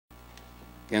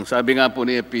Yang sabi nga po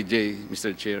ni FPJ,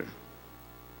 Mr. Chair,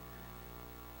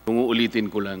 kung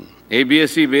uulitin ko lang,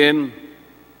 ABS-CBN,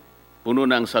 puno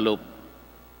na ang salop,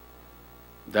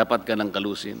 dapat ka ng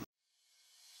kalusin.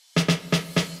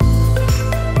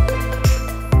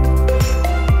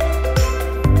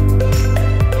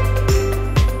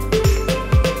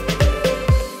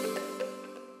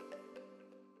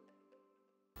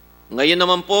 Ngayon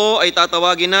naman po ay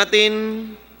tatawagin natin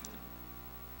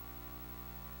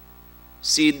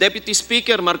si Deputy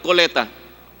Speaker Marcoleta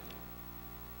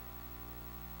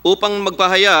upang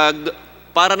magpahayag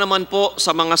para naman po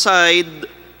sa mga side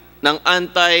ng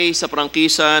antay sa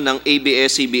prangkisa ng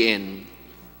ABS-CBN.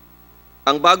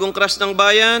 Ang bagong crush ng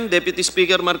bayan, Deputy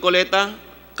Speaker Marcoleta,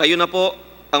 kayo na po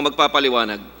ang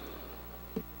magpapaliwanag.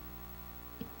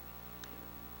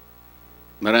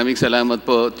 Maraming salamat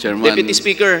po, Chairman. Deputy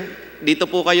Speaker, dito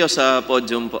po kayo sa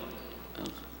podium po.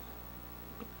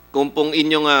 Kung pong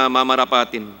inyong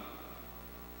mamarapatin.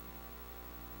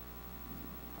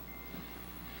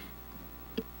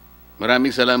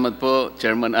 Maraming salamat po,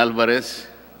 Chairman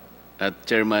Alvarez at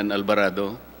Chairman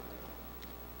Alvarado.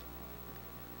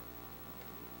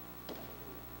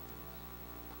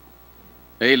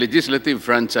 A legislative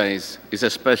franchise is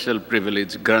a special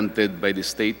privilege granted by the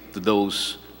state to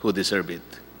those who deserve it.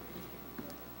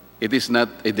 It is not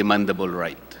a demandable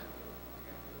right.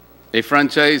 A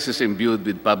franchise is imbued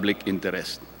with public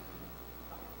interest.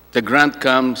 The grant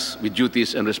comes with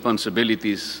duties and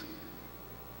responsibilities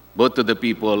both to the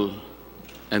people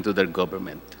and to their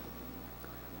government.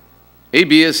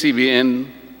 ABS-CBN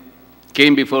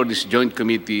came before this joint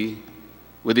committee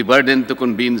with the burden to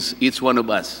convince each one of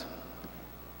us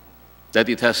that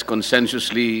it has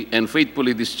conscientiously and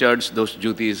faithfully discharged those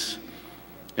duties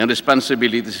and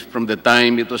responsibilities from the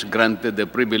time it was granted the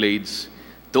privilege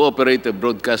to operate a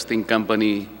broadcasting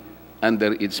company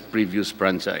under its previous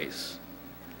franchise.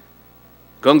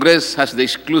 Congress has the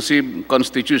exclusive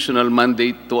constitutional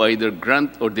mandate to either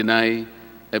grant or deny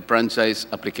a franchise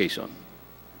application.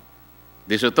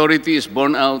 This authority is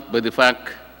borne out by the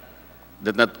fact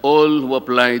that not all who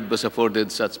applied was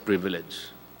afforded such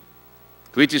privilege,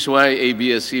 which is why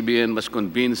ABS-CBN must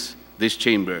convince this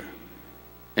chamber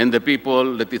and the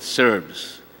people that it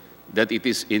serves that it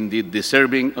is indeed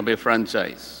deserving of a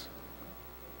franchise.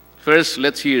 First,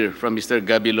 let's hear from Mr.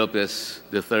 Gaby Lopez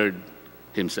III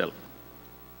himself.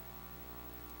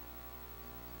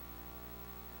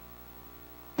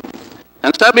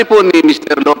 Ang sabi po ni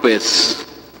Mr. Lopez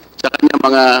sa kanyang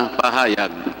mga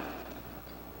pahayag,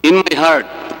 "In my heart,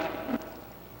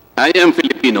 I am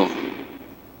Filipino."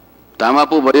 Tama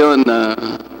po ba yun,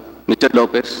 Mr.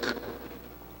 Lopez?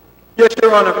 Yes,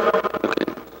 Your Honor.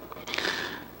 Okay.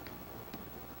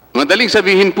 Madaling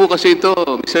sabihin po kasi ito,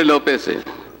 Mr. Lopez.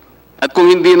 At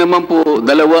kung hindi naman po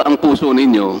dalawa ang puso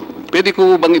ninyo, pwede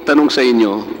ko bang itanong sa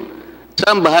inyo,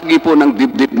 saan bahagi po ng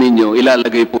dibdib ninyo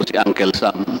ilalagay po si Uncle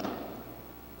Sam?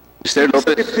 Mr.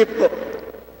 Lopez? Sa dibdib po.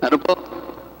 Ano po?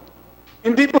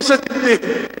 Hindi po sa dibdib.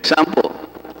 Saan po?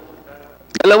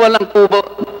 Dalawa lang po ba?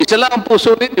 Isa lang ang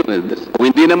puso ninyo. Kung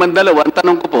hindi naman dalawa, ang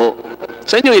tanong ko po,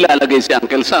 saan nyo ilalagay si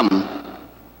Uncle Sam?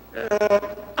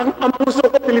 Ang puso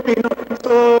ko Pilipino.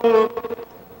 So,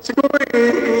 siguro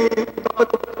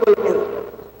ipapatupad ko lang yun.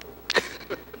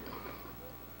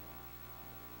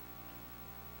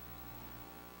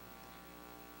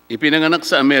 Ipinanganak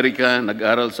sa Amerika,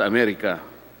 nag-aral sa Amerika,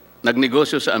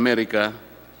 nagnegosyo sa Amerika,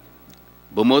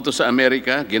 bumoto sa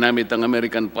Amerika, ginamit ang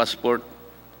American passport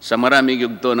sa maraming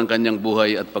yugto ng kanyang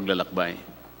buhay at paglalakbay.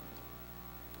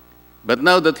 But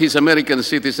now that his American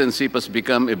citizenship has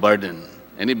become a burden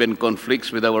and even conflicts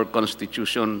with our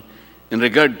Constitution in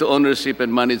regard to ownership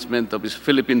and management of his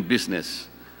Philippine business,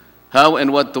 how and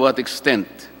to what extent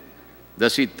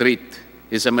does he treat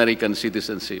his American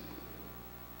citizenship?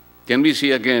 Can we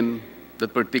see again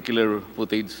that particular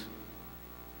footage?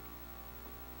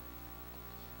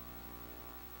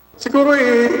 Siguro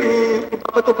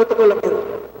ipapatupad ko lang yun.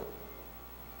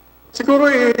 Siguro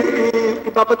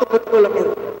ipapatupad ko lang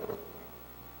yun.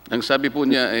 Ang sabi po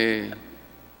niya,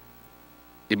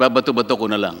 ibabato-bato ko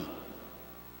na lang.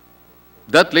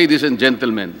 That, ladies and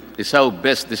gentlemen, is how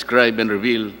best describe and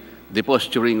reveal the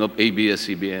posturing of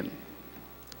ABS-CBN.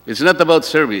 It's not about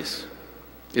service.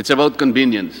 It's about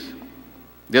convenience,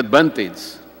 the advantage,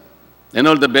 and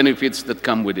all the benefits that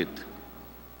come with it.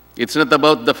 It's not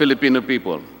about the Filipino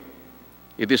people.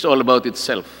 It is all about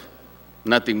itself,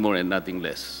 nothing more and nothing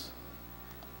less.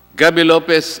 Gaby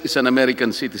Lopez is an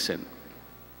American citizen.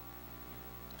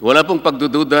 Wala pong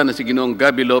pagdududa na si Ginoong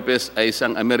Gaby Lopez ay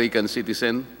isang American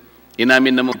citizen.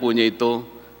 Inamin naman po niya ito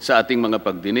sa ating mga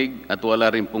pagdinig at wala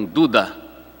rin pong duda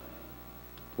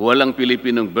walang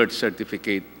Pilipinong birth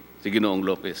certificate si Ginoong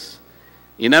Lopez.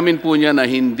 Inamin po niya na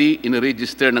hindi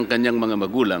iniregister ng kanyang mga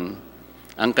magulang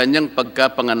ang kanyang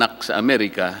pagkapanganak sa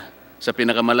Amerika sa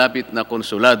pinakamalapit na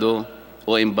konsulado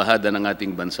o embahada ng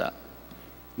ating bansa.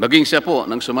 Maging siya po,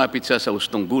 nang sumapit siya sa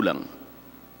hustong gulang,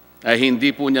 ay hindi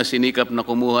po niya sinikap na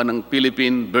kumuha ng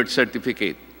Philippine birth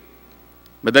certificate.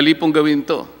 Madali pong gawin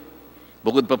to.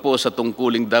 Bukod pa po sa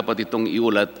tungkuling dapat itong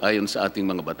iulat ayon sa ating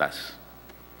mga batas.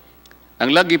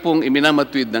 Ang lagi pong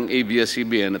iminamatwid ng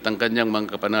ABS-CBN at ang kanyang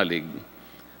mga kapanalig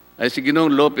ay si Ginoong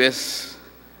Lopez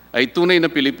ay tunay na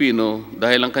Pilipino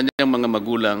dahil ang kanyang mga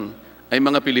magulang ay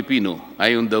mga Pilipino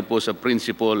ayon daw po sa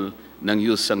principle ng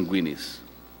jus sanguinis.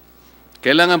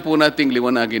 Kailangan po nating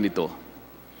liwanagin ito.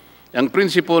 Ang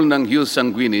principle ng jus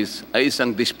sanguinis ay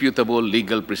isang disputable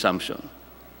legal presumption.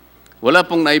 Wala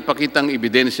pong naipakitang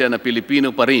ebidensya na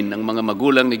Pilipino pa rin ang mga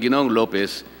magulang ni Ginoong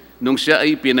Lopez nung siya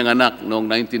ay pinanganak noong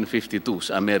 1952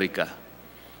 sa Amerika.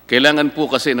 Kailangan po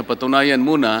kasi napatunayan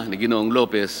muna ni Ginoong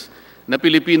Lopez na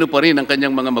Pilipino pa rin ang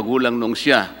kanyang mga magulang nung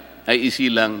siya ay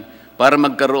isilang para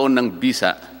magkaroon ng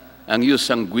bisa, ang jus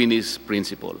sanguinis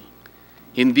principle.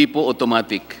 Hindi po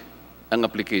automatic ang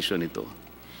application nito.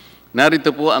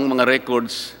 Narito po ang mga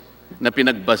records na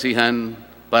pinagbasihan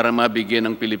para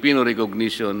mabigyan ng Filipino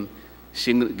recognition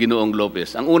si Ginoong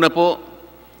Lopez. Ang una po,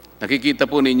 nakikita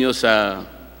po ninyo sa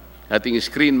ating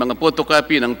screen, mga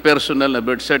photocopy ng personal na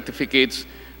birth certificates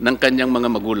ng kanyang mga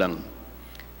magulang.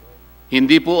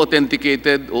 Hindi po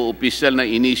authenticated o official na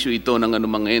in-issue ito ng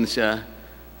anumang ahensya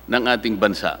ng ating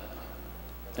bansa.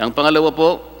 Ang pangalawa po,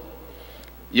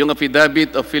 yung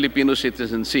affidavit of Filipino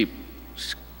citizenship.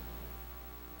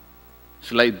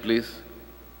 Slide please.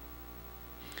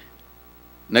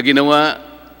 Na ginawa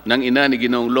ng ina ni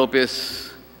Ginoong Lopez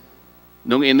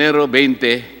noong Enero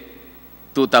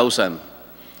 20, 2000.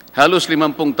 Halos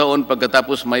 50 taon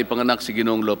pagkatapos may panganak si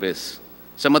Ginoong Lopez.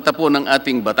 Sa mata po ng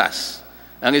ating batas,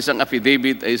 ang isang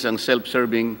affidavit ay isang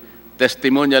self-serving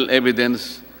testimonial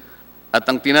evidence at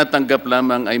ang tinatanggap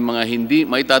lamang ay mga hindi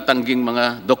maitatangging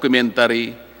mga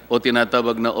documentary o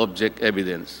tinatawag na object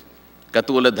evidence.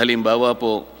 Katulad halimbawa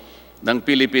po ng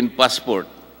Philippine passport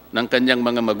ng kanyang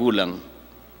mga magulang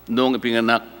noong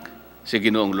ipinganak si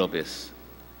Ginoong Lopez.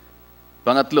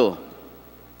 Pangatlo,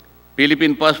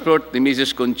 Philippine passport ni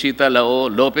Mrs. Conchita Lao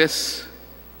Lopez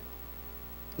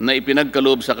na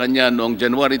ipinagkaloob sa kanya noong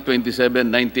January 27,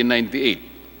 1998.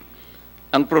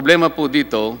 Ang problema po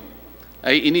dito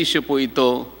ay inisyu po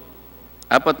ito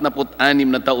 46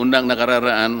 na taon nang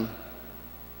nakararaan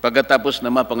pagkatapos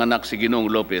na mapanganak si Ginoong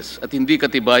Lopez at hindi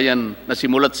katibayan na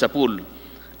simulat sa pool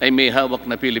ay may hawak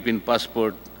na Philippine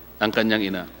passport ang kanyang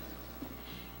ina.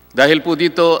 Dahil po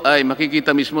dito ay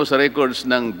makikita mismo sa records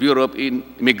ng Bureau of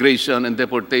Immigration and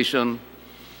Deportation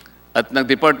at ng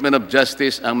Department of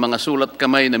Justice ang mga sulat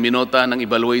kamay na minota ng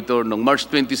evaluator noong March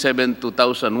 27,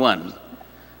 2001.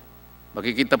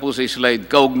 Makikita po sa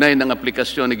slide, kaugnay ng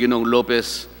aplikasyon ni Ginoong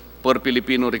Lopez for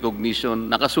Filipino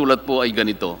recognition, nakasulat po ay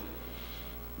ganito.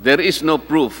 There is no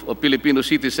proof of Filipino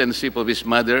citizenship of his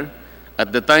mother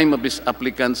at the time of his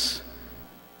applicant's,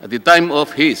 at the time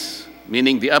of his,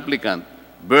 meaning the applicant,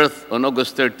 birth on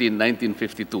August 13,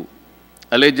 1952.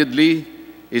 Allegedly,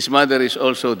 his mother is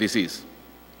also deceased.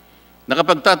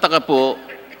 Nakapagtataka po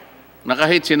na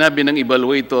kahit sinabi ng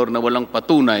evaluator na walang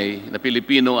patunay na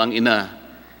Pilipino ang ina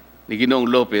ni Ginoong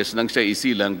Lopez nang siya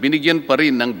isilang, binigyan pa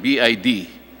rin ng BID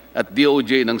at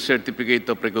DOJ ng Certificate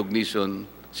of Recognition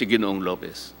si Ginoong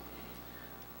Lopez.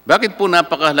 Bakit po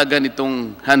napakahalaga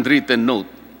nitong handwritten note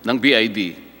ng BID?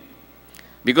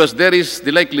 Because there is the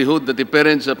likelihood that the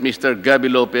parents of Mr. Gaby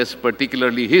Lopez,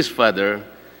 particularly his father,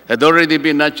 had already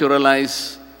been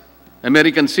naturalized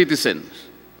American citizens,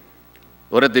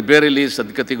 or at the very least had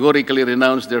categorically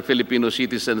renounced their Filipino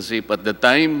citizenship at the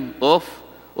time of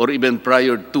or even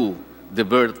prior to the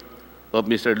birth of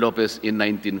Mr. Lopez in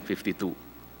 1952.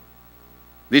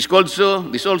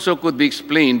 This also could be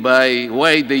explained by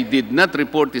why they did not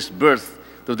report his birth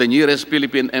to the nearest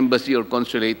Philippine embassy or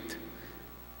consulate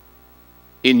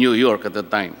in New York at the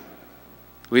time.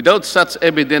 Without such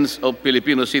evidence of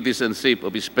Filipino citizenship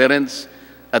of his parents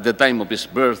at the time of his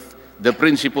birth, the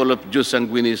principle of jus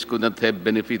sanguinis could not have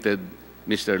benefited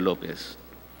Mr. Lopez.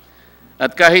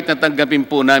 At kahit natanggapin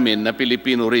po namin na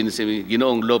Pilipino rin si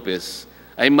Ginoong Lopez,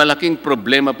 ay malaking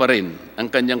problema pa rin ang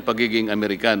kanyang pagiging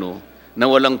Amerikano na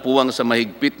walang puwang sa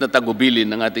mahigpit na tagubilin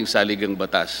ng ating saligang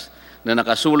batas na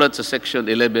nakasulat sa Section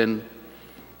 11,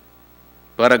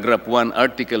 Paragraph 1,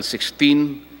 Article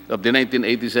 16 of the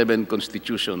 1987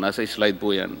 Constitution. Nasa slide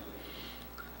po yan.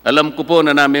 Alam ko po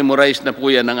na na-memorize na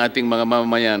po yan ng ating mga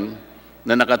mamamayan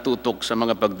na nakatutok sa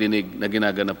mga pagdinig na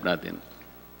ginaganap natin.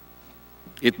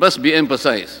 It must be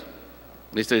emphasized,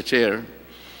 Mr. Chair,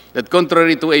 that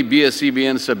contrary to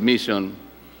ABS-CBN submission,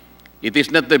 it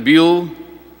is not the view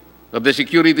of the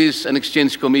Securities and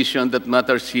Exchange Commission that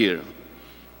matters here.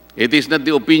 It is not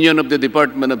the opinion of the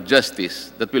Department of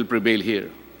Justice that will prevail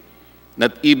here,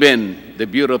 not even the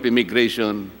Bureau of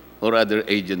Immigration or other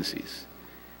agencies.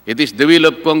 It is the will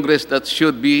of Congress that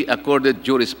should be accorded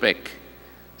due respect,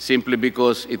 simply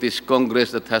because it is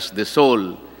Congress that has the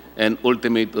sole and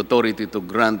ultimate authority to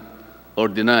grant or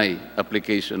deny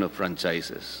application of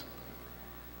franchises.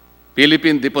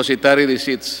 Philippine Depositary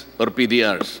Receipts or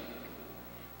PDRs.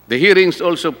 The hearings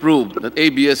also proved that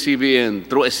ABS-CBN,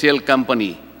 through a shell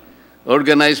company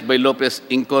organized by Lopez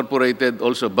Incorporated,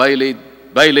 also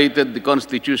violated the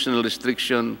constitutional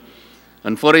restriction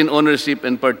on foreign ownership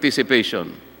and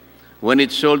participation when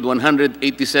it sold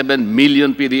 187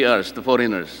 million PDRs to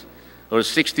foreigners, or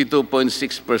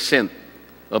 62.6%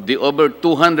 of the over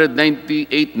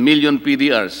 298 million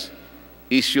PDRs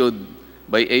issued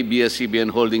by ABS-CBN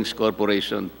Holdings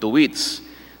Corporation, to which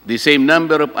the same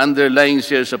number of underlying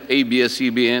shares of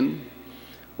ABS-CBN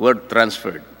were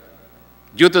transferred.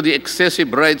 Due to the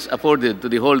excessive rights afforded to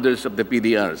the holders of the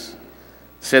PDRs,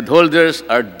 said holders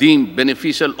are deemed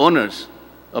beneficial owners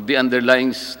of the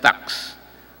underlying stocks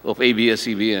of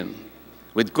ABS-CBN,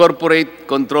 with corporate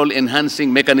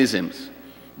control-enhancing mechanisms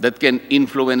that can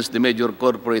influence the major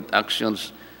corporate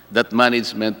actions that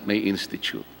management may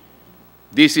institute.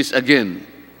 This is, again,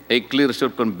 a clear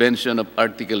circumvention of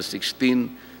Article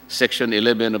 16, Section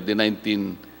 11 of the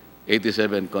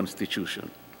 1987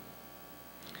 Constitution.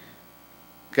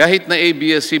 Kahit na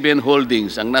ABS-CBN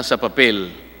Holdings ang nasa papel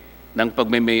ng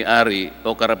pagmamay-ari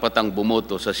o karapatang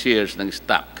bumoto sa shares ng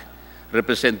stock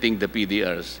representing the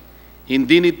PDRs,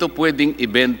 hindi nito pwedeng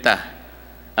ibenta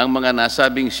ang mga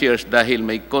nasabing shares dahil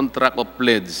may contract of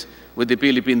pledge with the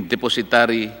Philippine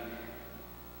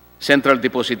Central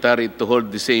Depository to hold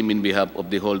the same in behalf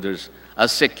of the holders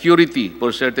as security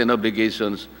for certain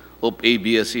obligations of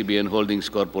ABS-CBN Holdings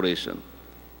Corporation.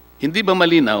 Hindi ba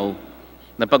malinaw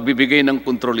na pagbibigay ng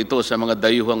kontrol ito sa mga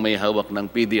dayuhang may hawak ng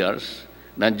PDRs?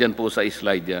 Nandyan po sa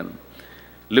slide yan.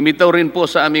 Lumitaw rin po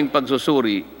sa aming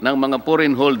pagsusuri ng mga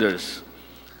foreign holders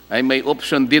ay may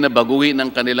option din na baguhin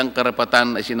ang kanilang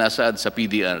karapatan na sinasaad sa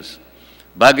PDRs.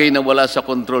 Bagay na wala sa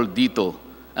kontrol dito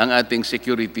ang ating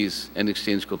Securities and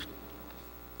Exchange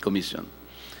Commission.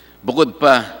 Bukod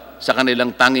pa sa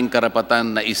kanilang tanging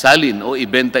karapatan na isalin o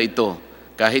ibenta ito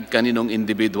kahit kaninong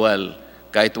individual,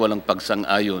 kahit walang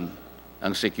pagsang-ayon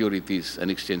ang Securities and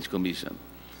Exchange Commission.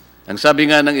 Ang sabi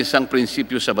nga ng isang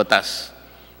prinsipyo sa batas,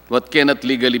 what cannot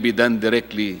legally be done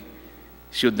directly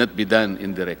should not be done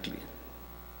indirectly.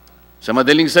 Sa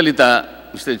madaling salita,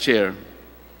 Mr. Chair,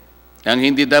 ang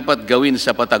hindi dapat gawin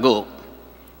sa patago,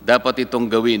 dapat itong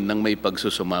gawin ng may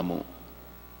pagsusumamo.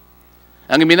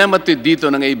 Ang minamatid dito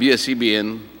ng ABS-CBN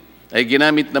ay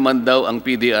ginamit naman daw ang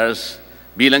PDRs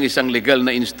bilang isang legal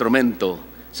na instrumento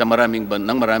sa maraming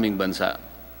bansa.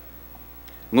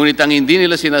 Ngunit ang hindi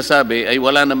nila sinasabi ay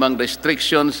wala namang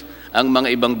restrictions ang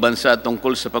mga ibang bansa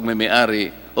tungkol sa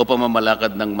pagmamay-ari o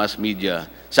pamamalakad ng mass media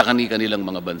sa kanilang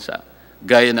mga bansa,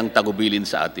 gaya ng tagubilin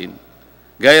sa atin.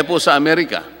 Gaya po sa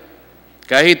Amerika,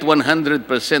 kahit 100%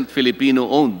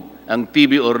 Filipino-owned ang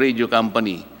TV or radio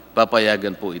company,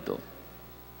 papayagan po ito.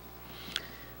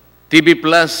 TV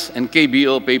Plus and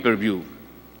KBO pay-per-view.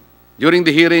 During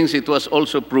the hearings, it was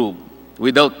also proved,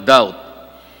 without doubt,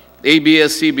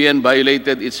 ABS-CBN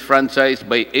violated its franchise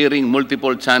by airing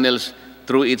multiple channels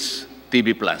through its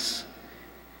TV Plus.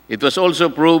 It was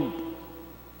also proved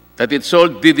that it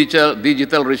sold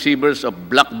digital receivers of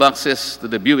black boxes to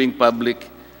the viewing public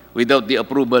without the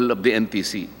approval of the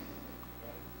NTC.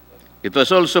 It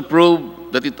was also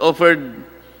proved that it offered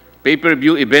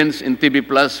pay-per-view events in TV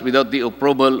Plus without the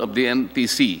approval of the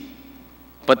NTC.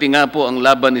 Pati nga po ang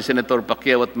laban ni Senator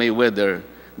Pacquiao at Mayweather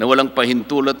na walang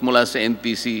pahintulot mula sa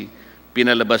NTC,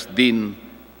 pinalabas din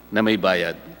na may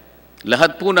bayad.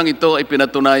 Lahat po ng ito ay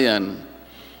pinatunayan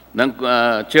ng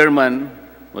chairman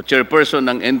o chairperson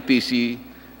ng NTC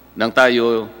nang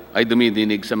tayo ay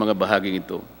dumidinig sa mga bahaging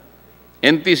ito.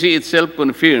 NTC itself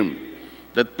confirmed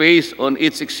that based on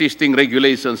its existing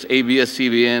regulations,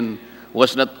 ABS-CBN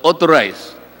was not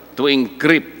authorized to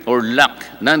encrypt or lock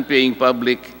non-paying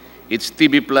public its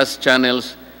TV Plus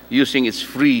channels using its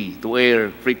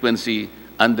free-to-air frequency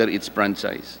under its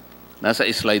franchise. Nasa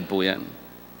slide po yan.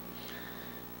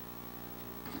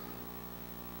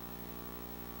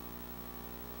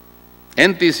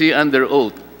 NTC under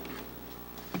oath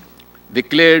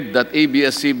declared that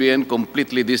ABS-CBN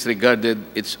completely disregarded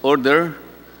its order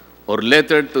or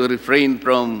letter to refrain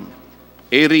from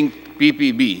airing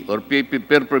PPB or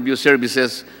pay-per-view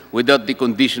services without the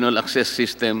conditional access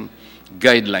system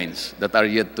guidelines that are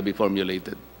yet to be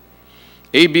formulated.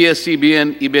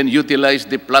 ABS-CBN even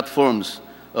utilized the platforms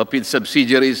of its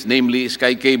subsidiaries, namely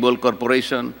Sky Cable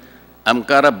Corporation,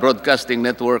 Amcara Broadcasting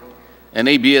Network, and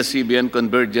ABS-CBN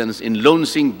Convergence in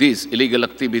launching these illegal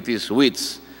activities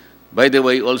which, by the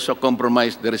way, also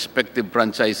compromise the respective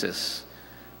franchises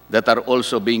that are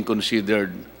also being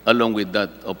considered along with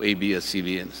that of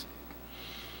ABS-CBN.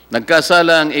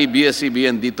 Nagkasala ang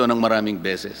ABS-CBN dito ng maraming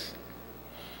beses.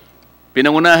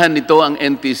 Pinangunahan nito ang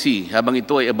NTC habang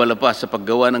ito ay abala pa sa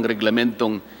paggawa ng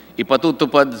reglamentong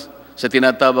ipatutupad sa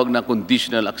tinatawag na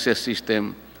conditional access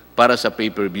system para sa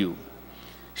pay-per-view.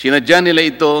 Sinadya nila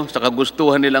ito sa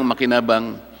kagustuhan nilang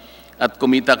makinabang at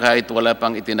kumita kahit wala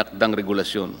pang itinakdang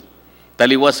regulasyon,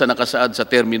 taliwas sa nakasaad sa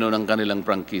termino ng kanilang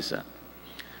prangkisa.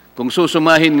 Kung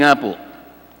susumahin nga po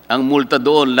ang multa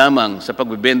doon lamang sa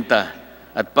pagbebenta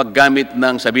at paggamit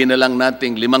ng, sabihin na lang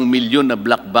nating 5 milyon na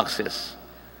black boxes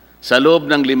sa loob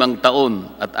ng 5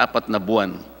 taon at 4 na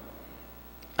buwan,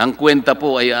 ang kwenta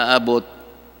po ay aabot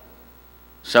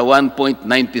sa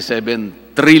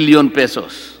 1.97 trillion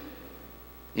pesos.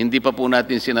 Hindi pa po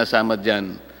natin sinasama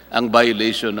dyan ang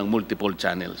violation ng multiple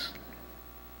channels.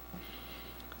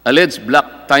 Alleged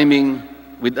black timing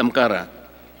with Amcara.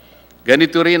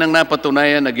 Ganito rin ang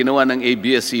napatunayan na ginawa ng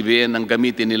ABS-CBN nang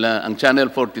gamitin nila ang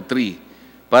Channel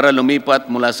 43 para lumipat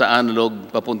mula sa analog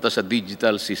papunta sa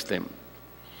digital system.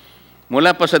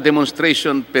 Mula pa sa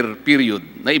demonstration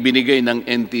period na ibinigay ng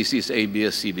NTC sa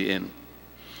ABS-CBN,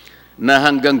 na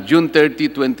hanggang June 30,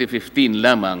 2015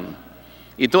 lamang,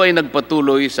 ito ay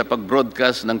nagpatuloy sa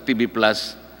pag-broadcast ng TV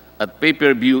Plus at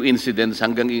pay-per-view incidents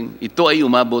hanggang ito ay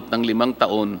umabot ng 5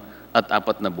 taon at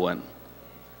 4 na buwan.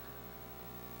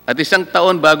 At 1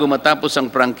 taon bago matapos ang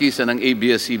prangkisa ng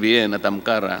ABS-CBN at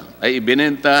Amcara, ay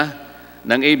ibinenta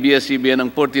ng ABS-CBN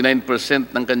ang 49%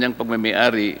 ng kanyang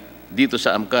pagmamayari dito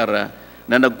sa Amcara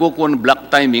na nagkukun black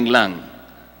timing lang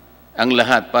ang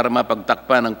lahat para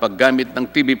mapagtakpan ang paggamit ng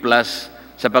TV Plus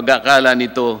sa pag-akala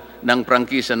nito ng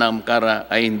prangkisa ng Amcara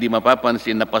ay hindi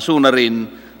mapapansin na paso na rin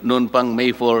noon pang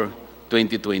May 4,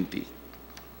 2020.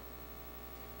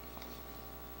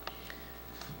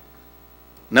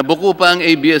 Nabuko pa ang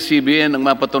ABS-CBN ng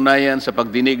mapatunayan sa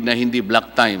pagdinig na hindi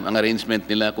black time ang arrangement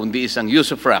nila, kundi isang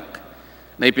use of frac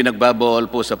na ipinagbabawal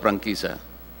po sa prangkisa.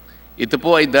 Ito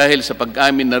po ay dahil sa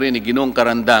pag-amin na rin ni Ginoong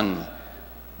Karandang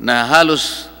na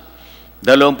halos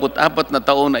 24 na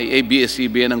taon ay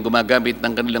ABS-CBN ang gumagamit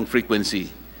ng kanilang frequency,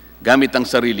 gamit ang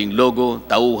sariling logo,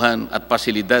 tauhan at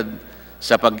pasilidad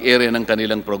sa pag-ere ng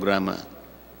kanilang programa.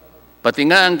 Pati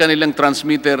nga ang kanilang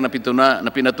transmitter na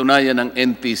pinatunayan ng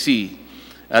NTC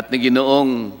at ni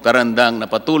Ginoong Karandang na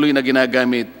patuloy na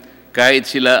ginagamit kahit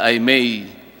sila ay may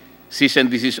cease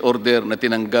and desist order na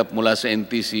tinanggap mula sa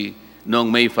NTC noong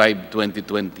May 5,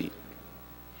 2020.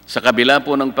 Sa kabila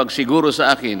po ng pagsiguro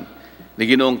sa akin ni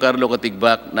Ginoong Carlo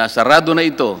Katigbak na sarado na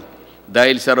ito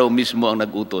dahil sa raw mismo ang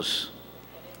nag-utos.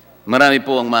 Marami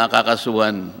po ang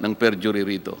makakasuhan ng perjury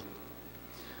rito.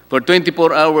 For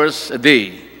 24 hours a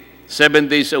day, 7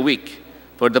 days a week,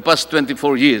 for the past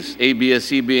 24 years,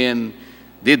 ABS-CBN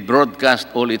did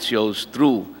broadcast all its shows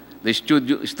through the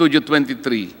Studio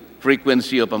 23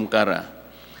 frequency of Amcara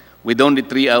with only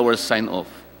 3 hours sign-off.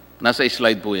 Nasa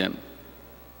slide po yan.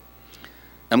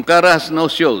 Amcara has no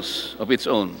shows of its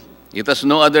own. It has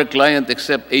no other client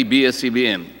except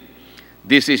ABS-CBN.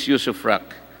 This is use of frac,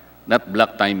 not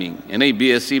black timing. And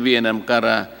ABS-CBN and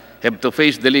Amcara have to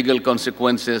face the legal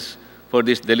consequences for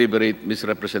this deliberate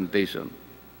misrepresentation.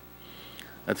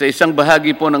 At sa isang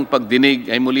bahagi po ng pagdinig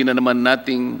ay muli na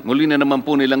naman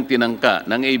po nilang tinangka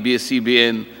ng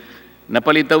ABS-CBN na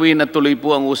palitawin na tuloy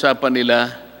po ang usapan nila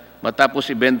matapos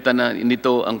ibenta na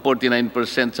nito ang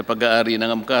 49% sa pag-aari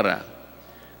ng Amcara.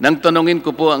 Nang tanungin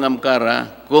ko po ang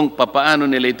Amcara kung papaano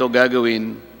nila ito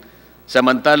gagawin,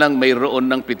 samantalang mayroon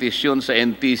ng petisyon sa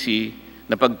NTC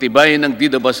na pagtibayin ng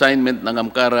deed of assignment ng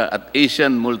Amcara at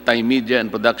Asian Multimedia and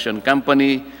Production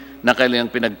Company na kanilang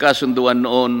pinagkasunduan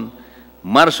noon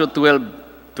Marso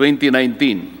 12,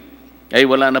 2019, ay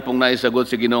wala na pong naisagot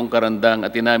si Ginoong Karandang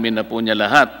at inamin na po niya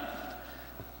lahat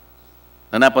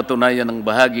na napatunayan ng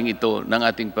bahaging ito ng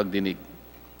ating pagdinig.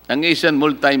 Ang Asian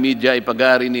Multimedia ay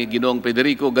pag-aari ni Ginoong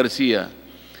Federico Garcia,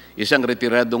 isang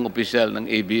retiradong opisyal ng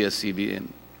ABS-CBN.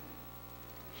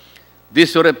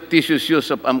 This surreptitious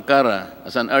use of Amcara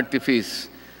as an artifice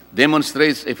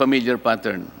demonstrates a familiar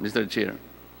pattern, Mr. Chair.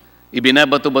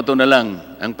 Ibinabato-bato na lang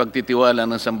ang pagtitiwala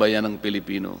ng sambayanang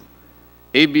Pilipino.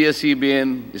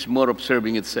 ABS-CBN is more of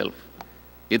serving itself,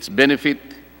 its benefit,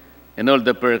 and all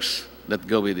the perks that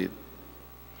go with it.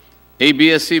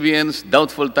 ABS-CBN's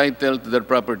doubtful title to their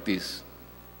properties.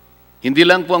 Hindi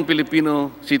lang po ang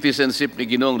Filipino citizenship ni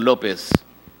Ginoong Lopez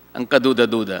ang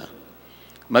kaduda-duda.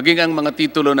 Maging ang mga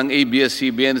titulo ng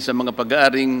ABS-CBN sa mga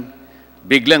pag-aaring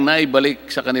biglang naibalik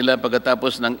sa kanila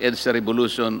pagkatapos ng EDSA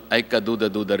Revolution ay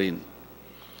kaduda-duda rin.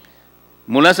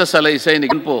 Mula sa salaysay ni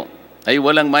po ay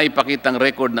walang maipakitang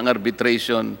record ng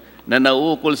arbitration na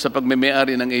nauukol sa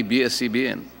pagmemayari ng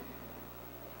ABS-CBN.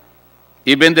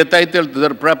 Even the title to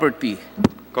their property.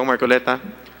 Kong Marcoleta,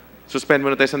 suspend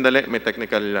muna tayo sandali. May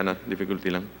technical difficulty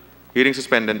lang. Hearing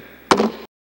suspended.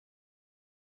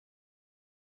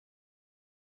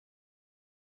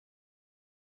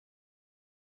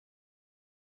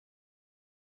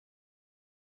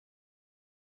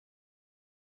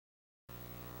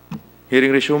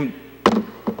 Hearing resumed.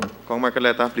 Kong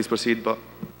Marcoleta, please proceed po.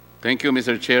 Thank you,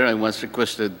 Mr. Chair. I was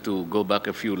requested to go back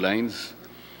a few lines.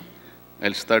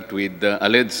 I'll start with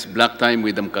alleged black time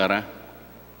with Amcara.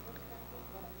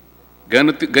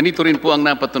 Ganito rin po ang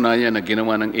napatunayan na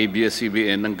ginawa ng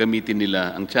ABS-CBN nang gamitin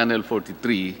nila ang Channel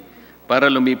 43 para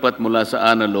lumipat mula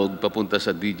sa analog papunta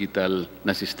sa digital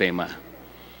na sistema.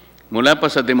 Mula pa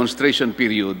sa demonstration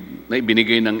period na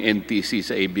ibinigay ng NTC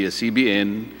sa ABS-CBN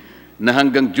na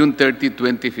hanggang June 30,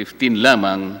 2015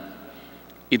 lamang,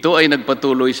 ito ay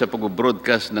nagpatuloy sa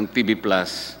pag-broadcast ng TV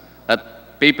Plus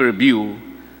at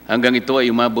pay-per-view hanggang ito ay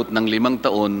umabot ng 5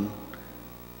 taon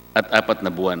at 4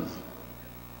 na buwan.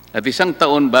 At 1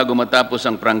 taon bago matapos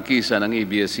ang prangkisa ng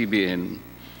ABS-CBN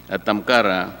at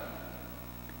Amcara,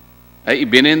 ay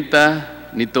ibinenta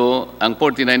nito ang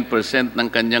 49% ng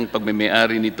kanyang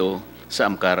pagmemayari nito sa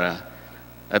Amcara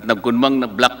at nagkunmang na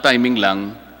black timing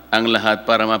lang ang lahat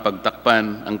para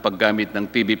mapagtakpan ang paggamit ng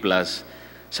TV Plus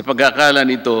sa pag-akala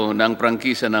nito na ang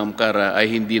prangkisa ng Amcara ay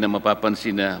hindi na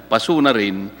mapapansin na paso na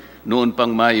rin noon pang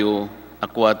Mayo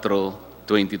 4,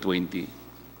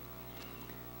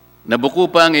 2020. Nabuko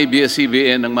pa ang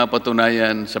ABS-CBN ng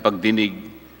mapatunayan sa pagdinig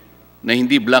na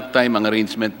hindi black time ang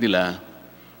arrangement nila,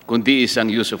 kundi isang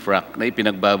use of rock na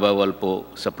ipinagbabawal po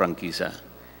sa prangkisa.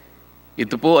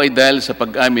 Ito po ay dahil sa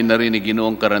pag-amin na rin ni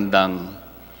Ginoong Karandang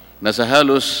na sa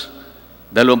halos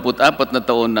 24 na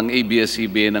taon ng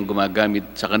ABS-CBN ang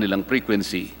gumagamit sa kanilang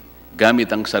frequency, gamit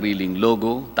ang sariling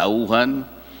logo, tauhan,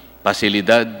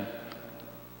 pasilidad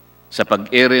sa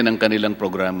pag-ere ng kanilang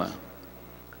programa.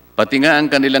 Pati nga ang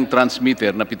kanilang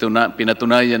transmitter na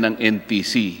pinatunayan ng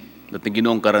NTC at ng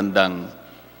Ginoong Karandang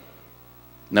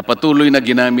na patuloy na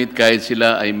ginamit kahit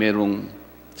sila ay merong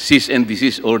cease and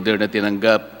desist order na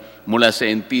tinanggap mula sa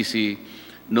NTC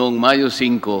noong Mayo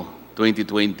 5,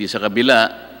 2020 sa kabila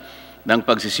ng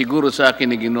pagsisiguro sa akin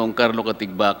ni Ginoong Carlo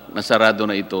Katigbak na sarado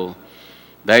na ito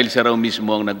dahil siya raw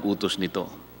mismo ang nag-utos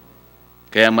nito.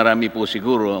 Kaya marami po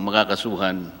siguro ang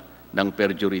makakasuhan ng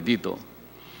perjury dito.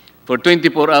 For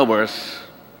 24 hours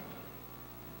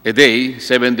a day,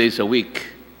 7 days a week,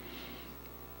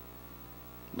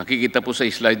 makikita po sa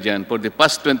slide dyan, for the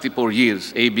past 24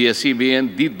 years,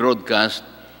 ABS-CBN did broadcast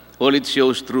all its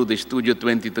shows through the Studio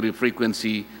 23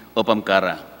 frequency of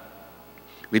Amcara,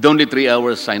 with only 3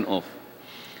 hours sign-off.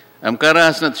 Amcara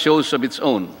has not shows of its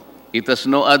own. It has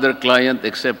no other client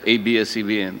except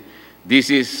ABS-CBN.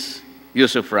 This is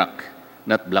use of rock,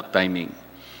 not black timing.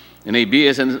 And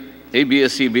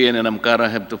ABS-CBN and Amcara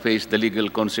have to face the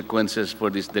legal consequences for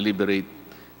this deliberate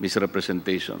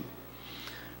misrepresentation.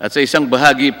 At sa isang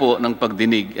bahagi po ng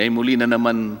pagdinig ay muli na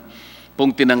naman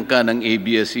pong tinangka ng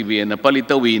ABS-CBN na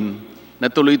palitawin na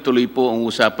tuloy-tuloy po ang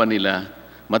usapan nila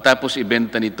matapos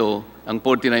ibenta nito ang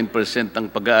 49%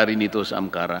 ng pag-aari nito sa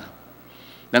Amcara.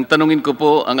 Nang tanungin ko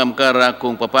po ang Amcara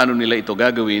kung paano nila ito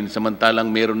gagawin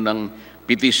samantalang meron ng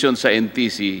petisyon sa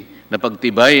NTC na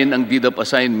pagtibayin ang deed of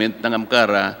assignment ng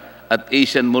Amcara at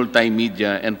Asian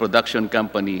Multimedia and Production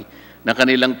Company na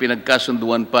kanilang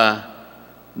pinagkasunduan pa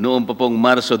noong pa pong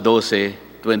Marso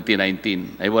 12,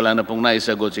 2019. Ay wala na pong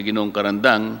naisagot si Ginoong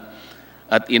Karandang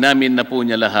at inamin na po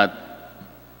niya lahat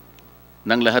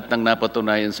ng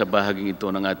napatunayan sa bahaging ito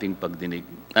ng ating pagdinig.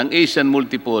 Ang Asian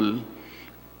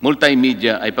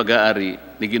Multimedia ay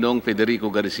pag-aari ni Ginoong Federico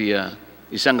Garcia,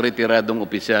 isang retiradong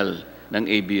opisyal ng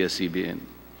ABS-CBN.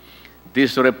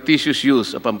 This surreptitious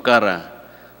use of Amcara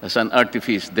as an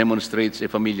artifice demonstrates a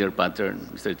familiar pattern,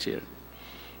 Mr. Chair.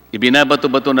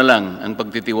 Ibinabato-bato na lang ang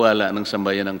pagtitiwala ng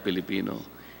sambayan ng Pilipino.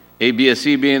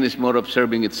 ABS-CBN is more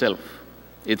observing itself,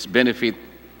 its benefit,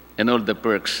 and all the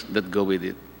perks that go with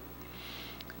it.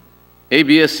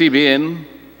 ABS-CBN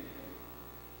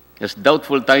has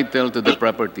doubtful title to the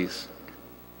properties.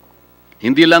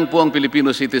 Hindi lang po ang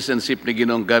Filipino citizenship ni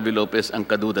Ginoong Gaby Lopez ang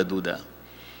kaduda-duda.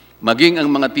 Maging ang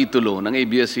mga titulo ng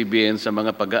ABS-CBN sa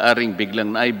mga pag-aaring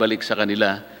biglang naibalik sa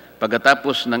kanila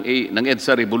pagkatapos ng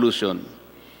EDSA Revolution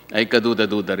ay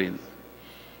kaduda-duda rin.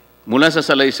 Mula sa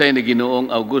salaysay ni Ginoong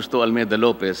Augusto Almeida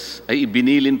Lopez ay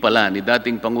ibinilin pala ni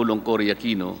dating Pangulong Cory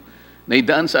Aquino na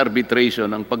idaan sa arbitration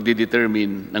ang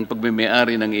pagdidetermine ng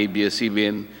pagmamay-ari ng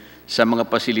ABS-CBN sa mga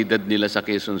pasilidad nila sa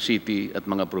Quezon City at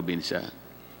mga probinsya.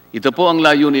 Ito po ang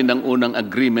layunin ng unang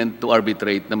agreement to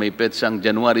arbitrate na may petsang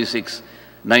January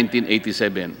 6,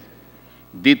 1987.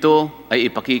 Dito ay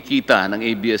ipakikita ng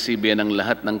ABS-CBN ang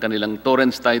lahat ng kanilang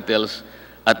torrents titles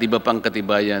at iba pang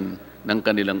katibayan ng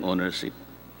kanilang ownership.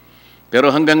 Pero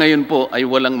hanggang ngayon po ay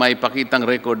walang maipakitang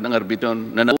record ng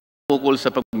arbitron na ukol sa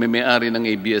pagmamay-ari ng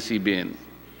ABS-CBN.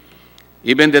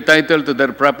 Even the title to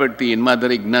their property in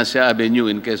Mother Ignacia Avenue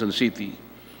in Quezon City,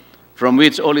 from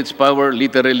which all its power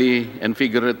literally and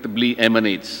figuratively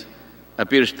emanates,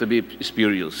 appears to be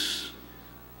spurious.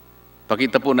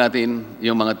 Pakita po natin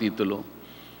yung mga titulo.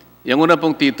 Yung una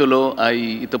pong titulo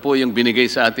ay ito po yung binigay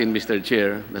sa atin, Mr.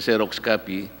 Chair, na Xerox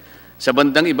copy. Sa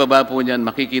bandang ibaba po niyan,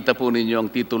 makikita po ninyo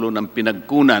ang titulo ng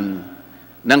pinagkunan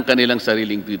ng kanilang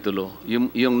sariling titulo.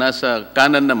 Yung nasa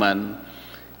kanan naman,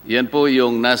 yan po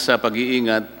yung nasa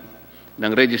pag-iingat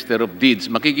ng Register of Deeds.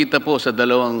 Makikita po sa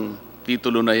dalawang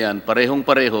titulo na yan,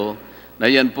 parehong-pareho, na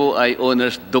yan po ay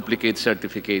Owner's Duplicate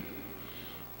Certificate.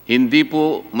 Hindi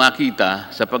po makita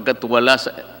sapagkat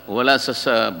wala sa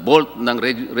vault ng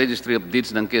Registry of Deeds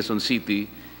ng Quezon City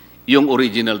yung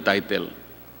original title.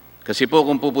 Kasi po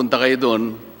kung pupunta kayo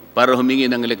doon para humingi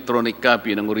ng electronic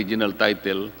copy ng original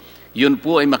title, yun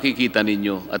po ay makikita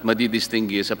ninyo at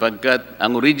madidistingue sapagkat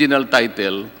ang original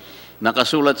title,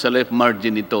 nakasulat sa left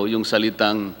margin nito yung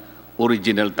salitang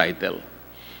original title.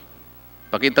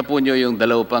 Pakita po nyo yung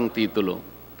dalawang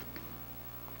titulo.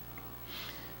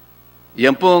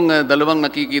 Yan pong dalawang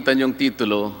nakikita nyong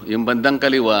titulo, yung bandang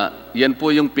kaliwa, yan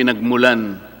po yung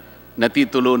pinagmulan na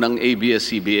titulo ng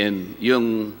ABS-CBN,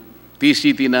 yung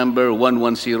TCT number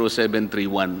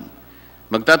 110731.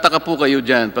 Magtataka po kayo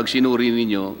dyan pag sinuri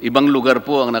ninyo, ibang lugar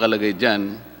po ang nakalagay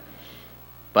dyan,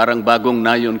 parang Bagong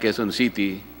Nayon, Quezon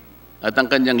City, at ang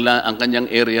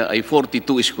kanyang area ay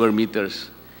 42 square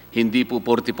meters, hindi po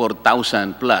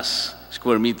 44,000 plus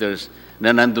square meters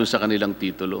na nandun sa kanilang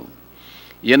titulo.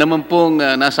 Yan naman pong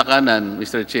nasa kanan,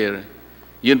 Mr. Chair,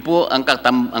 yun po ang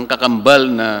kakambal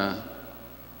na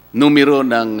numero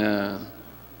ng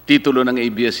titulo ng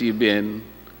ABS-CBN.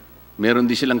 Meron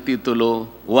din silang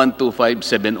titulo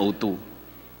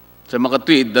 125702. Sa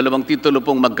makatwid, dalawang titulo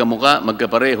pong magkamuka,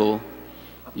 magkapareho.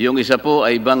 Yung isa po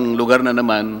ay ibang lugar na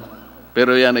naman,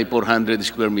 pero yan ay 400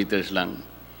 square meters lang.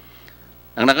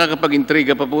 Ang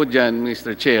nakakapag-intriga pa po dyan,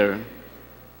 Mr. Chair,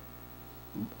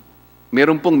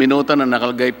 meron pong minota na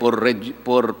nakalagay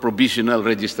for provisional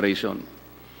registration.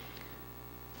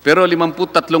 Pero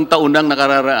 53 taon nang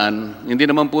nakararaan, hindi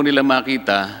naman po nila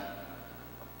makita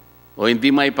o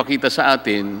hindi maipakita sa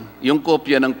atin yung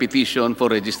kopya ng petition for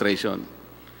registration.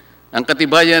 Ang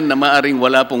katibayan na maaring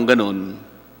wala pong ganun,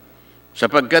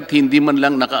 sapagkat hindi man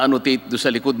lang naka-annotate do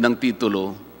sa likod ng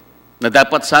titulo na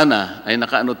dapat sana ay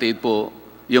naka-annotate po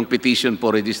yung petition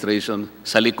for registration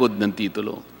sa likod ng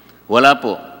titulo. Wala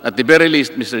po. At the very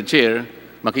least, Mr. Chair,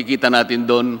 makikita natin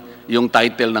doon yung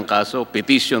title ng kaso,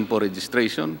 Petition for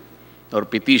Registration or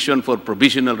Petition for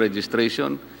Provisional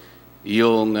Registration,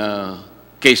 yung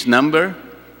case number,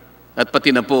 at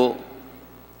pati na po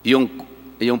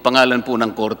yung pangalan po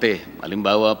ng korte.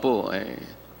 Halimbawa po,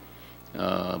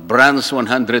 Branch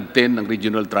 110 ng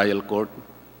Regional Trial Court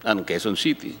ng Quezon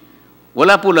City.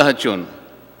 Wala po lahat yun.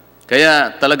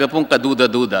 Kaya talaga pong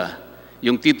kaduda-duda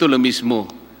yung titulo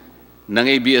mismo ng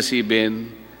ABS-CBN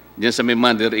diyan sa may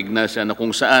Mother Ignacia na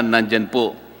kung saan nandyan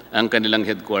po ang kanilang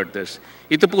headquarters.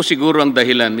 Ito po siguro ang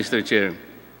dahilan, Mr. Chair,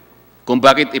 kung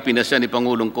bakit ipinasya ni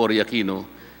Pangulong Cory Aquino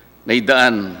na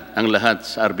idaan ang lahat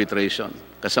sa arbitration.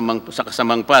 Sa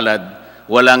kasamang palad,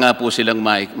 wala nga po silang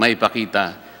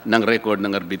maipakita ng record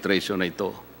ng arbitration na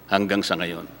ito hanggang sa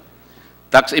ngayon.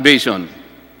 Tax evasion.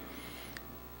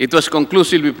 It was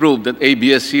conclusively proved that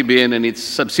ABS-CBN and its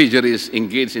subsidiaries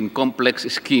engaged in complex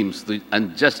schemes to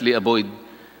unjustly avoid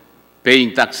paying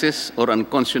taxes or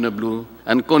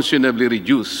unconscionably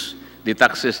reduce the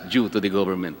taxes due to the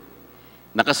government.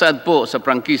 Nakasaad po sa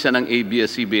prangkisa ng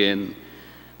ABS-CBN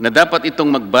na dapat itong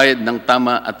magbayad ng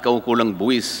tama at kaukulang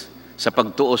buwis sa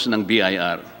pagtuos ng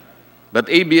BIR.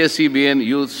 But ABS-CBN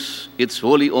used its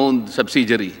wholly owned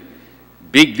subsidiary,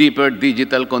 Big Dipper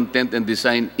Digital Content and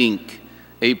Design, Inc.,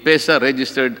 a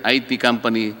PESA-registered IT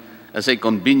company, as a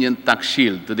convenient tax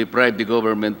shield to deprive the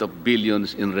government of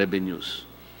billions in revenues.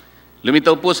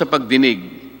 Lumitaw po sa pagdinig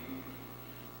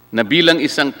na bilang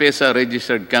isang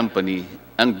PESA-registered company,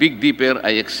 ang Big Dipper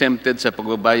ay exempted sa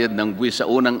pagbabayad ng buwis sa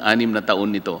unang 6 na taon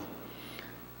nito.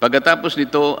 Pagkatapos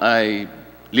nito ay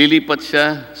lilipat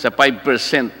siya sa 5%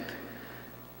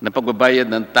 na pagbabayad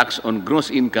ng tax on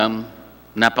gross income,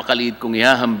 napakaliit kung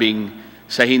ihahambing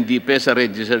sa hindi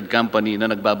PESA-registered company na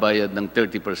nagbabayad ng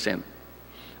 30%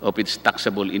 of its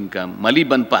taxable income,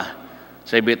 maliban pa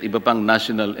sa iba pang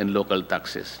national and local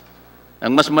taxes.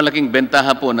 Ang mas malaking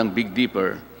bentaha po ng Big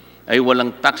Dipper ay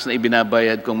walang tax na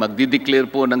ibinabayad kung magdideclare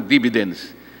po ng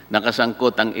dividends na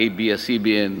kasangkot ang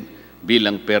ABS-CBN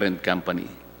bilang parent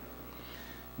company.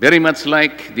 Very much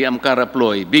like the Amcara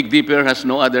ploy, Big Dipper has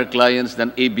no other clients than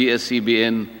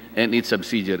ABS-CBN and its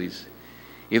subsidiaries.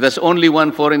 It has only one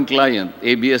foreign client,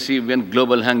 ABS-CBN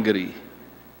Global Hungary,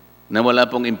 na wala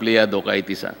pong empleyado kahit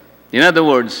isa. In other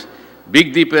words,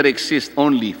 Big Dipper exists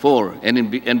only for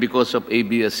and because of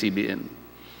ABS-CBN,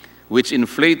 which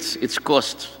inflates its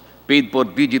costs paid for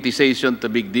digitization to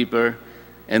Big Dipper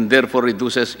and therefore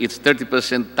reduces its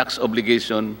 30% tax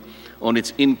obligation on its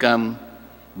income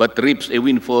but reaps a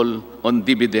windfall on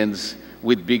dividends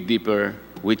with Big Dipper,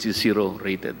 which is zero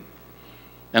rated.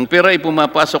 Ang pera ay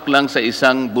pumapasok lang sa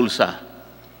isang bulsa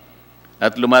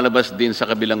at lumalabas din sa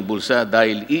kabilang bulsa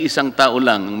dahil iisang tao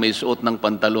lang ang may suot ng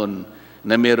pantalon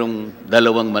na merong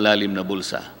dalawang malalim na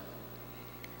bulsa.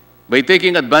 By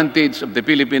taking advantage of the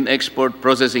Philippine Export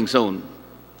Processing Zone,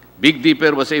 Big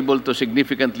Dipper was able to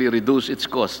significantly reduce its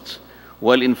costs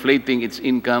while inflating its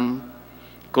income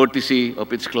courtesy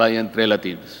of its client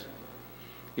relatives.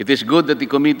 It is good that the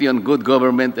Committee on Good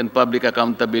Government and Public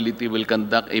Accountability will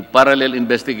conduct a parallel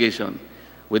investigation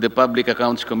with the Public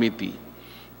Accounts Committee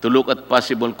to look at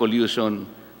possible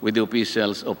collusion with the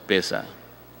officials of PESA.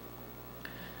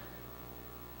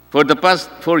 For the past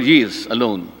 4 years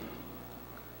alone,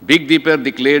 Big Dipper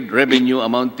declared revenue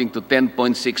amounting to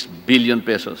 10.6 billion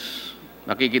pesos.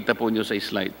 Nakikita po nyo sa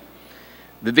slide.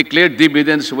 The declared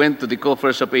dividends went to the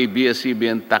coffers of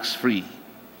ABS-CBN tax-free.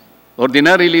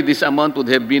 Ordinarily, this amount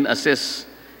would have been assessed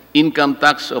income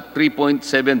tax of 3.7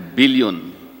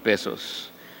 billion pesos.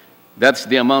 That's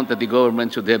the amount that the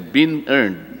government should have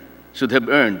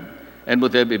earned, and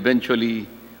would have eventually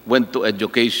went to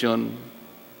education,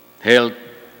 health,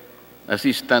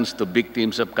 assistance to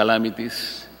victims of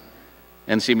calamities,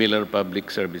 and similar public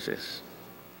services.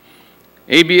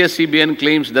 ABS-CBN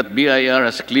claims that BIR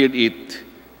has cleared it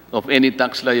of any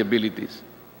tax liabilities.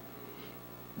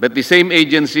 But the same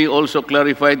agency also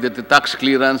clarified that the tax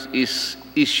clearance is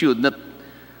issued not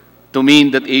to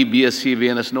mean that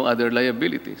ABS-CBN has no other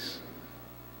liabilities,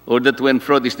 or that when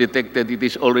fraud is detected, it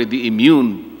is already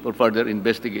immune for further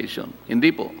investigation.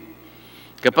 Hindi po.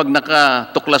 Kapag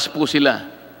nakatuklas po sila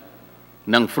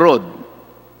ng fraud,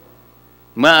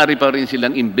 maaari pa rin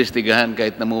silang investigahan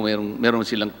kahit na meron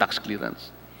silang tax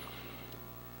clearance.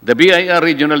 The BIR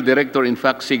Regional Director, in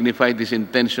fact, signified his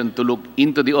intention to look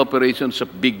into the operations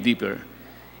of Big Dipper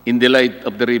in the light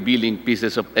of the revealing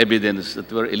pieces of evidence that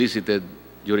were elicited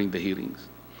during the hearings.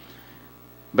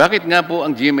 Bakit nga po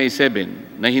ang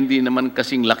GMA7 na hindi naman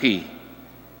kasing laki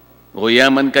o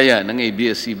yaman kaya ng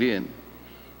ABS-CBN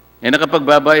ay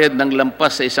nakapagbabayad ng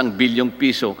lampas sa 1 bilyong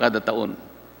piso kada taon?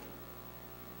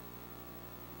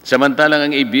 Samantalang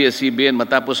ang ABS-CBN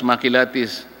matapos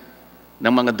makilatis ng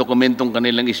mga dokumentong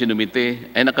kanilang isinumite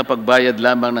ay nakapagbayad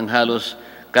lamang ng halos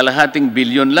kalahating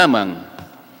bilyon lamang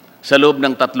sa loob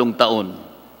ng 3 taon.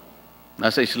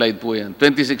 Nasa slide po yan.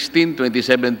 2016,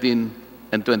 2017,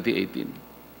 and 2018.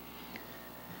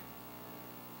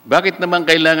 Bakit naman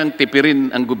kailangang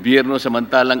tipirin ang gobyerno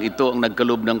samantalang ito ang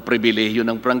nagkaloob ng pribilehyo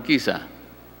ng prangkisa?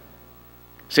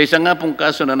 Sa isa nga pong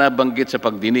kaso na nabanggit sa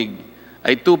pagdinig,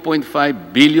 ay 2.5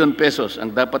 billion pesos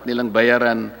ang dapat nilang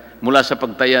bayaran mula sa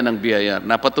pagtaya ng BIR.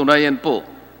 Napatunayan po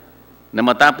na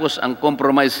matapos ang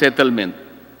compromise settlement,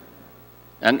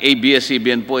 ang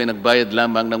ABS-CBN po ay nagbayad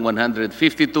lamang ng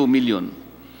 152 million,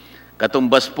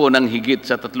 katumbas po ng higit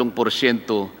sa 3%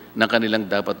 ng kanilang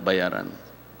dapat bayaran.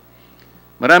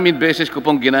 Maraming beses ko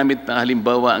pong ginamit na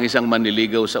halimbawa ang isang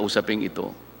manliligaw sa usaping ito.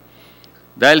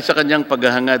 Dahil sa kanyang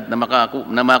paghahangad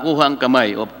na makuha ang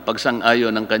kamay o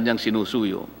pagsang-ayon ng kanyang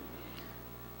sinusuyo,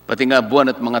 pati nga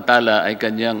buwan at mga tala ay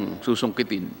kanyang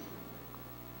susungkitin.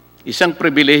 Isang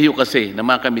pribilehyo kasi na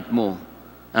makamit mo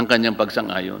ang kanyang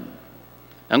pagsang-ayon.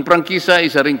 Ang prangkisa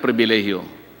ay isa ring pribilehyo,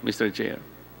 Mr. Chair.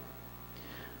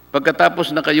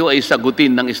 Pagkatapos na kayo ay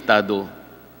sagutin ng Estado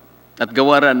at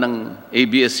gawaran ng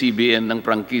ABS-CBN ng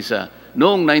prangkisa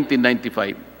noong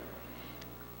 1995,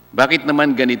 bakit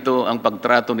naman ganito ang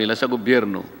pagtrato nila sa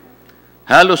gobyerno?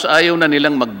 Halos ayaw na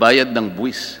nilang magbayad ng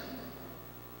buwis.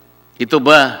 Ito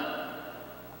ba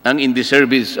ang in the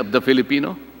service of the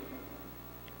Filipino?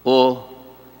 O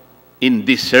in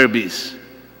the service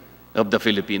of the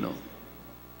Filipino?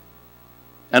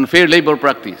 Unfair labor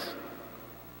practice.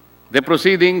 The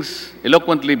proceedings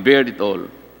eloquently bared it all.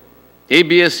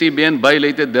 ABS-CBN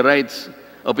violated the rights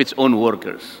of its own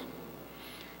workers.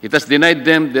 It has denied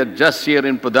them their just share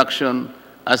in production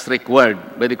as required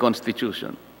by the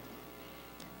Constitution.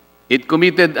 It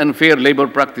committed unfair labor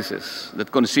practices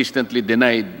that consistently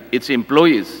denied its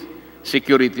employees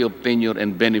security of tenure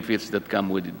and benefits that come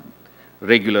with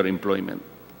regular employment.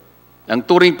 Ang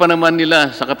turing pa naman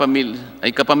nila sa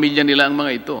kapamilya nila ang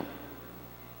mga ito.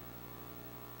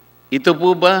 Ito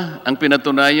po ba ang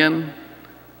pinatunayan?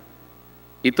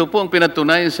 Ito po ang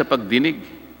pinatunayan sa pagdinig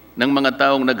ng mga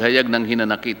taong naghayag ng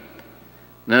hinanakit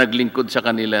na naglingkod sa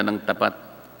kanila ng tapat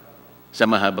sa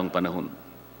mahabang panahon.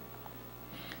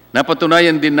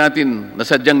 Napatunayan din natin na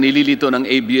sadyang nililito ng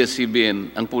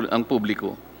ABS-CBN ang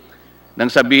publiko nang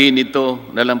sabihin nito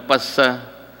na lampas sa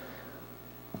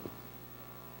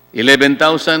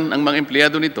 11,000 ang mga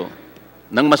empleyado nito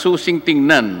nang masusing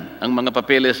tingnan ang mga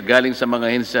papeles galing sa mga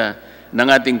ahensya ng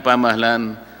ating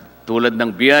pamahalaan tulad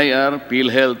ng BIR,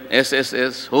 PhilHealth,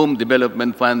 SSS, Home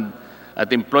Development Fund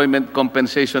at Employment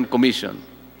Compensation Commission.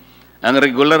 Ang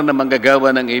regular na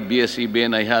manggagawa ng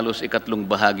ABS-CBN ay halos ikatlong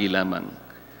bahagi lamang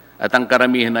at ang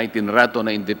karamihan ay tinrato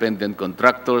na independent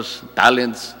contractors,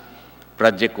 talents,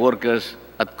 project workers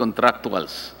at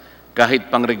contractuals kahit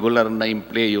pang regular na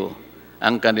empleyo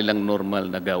ang kanilang normal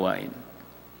na gawain.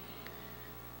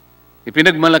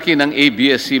 Ipinagmalaki ng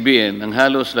ABS-CBN ang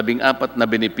halos 14 na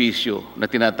benepisyo na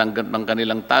tinatanggap ng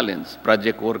kanilang talents,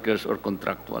 project workers or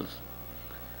contractuals.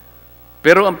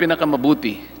 Pero ang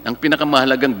pinakamabuti, ang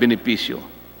pinakamahalagang benepisyo,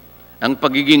 ang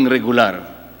pagiging regular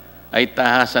ay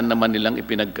tahasan naman nilang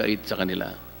ipinagkait sa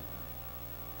kanila.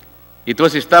 It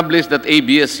was established that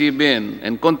ABS-CBN,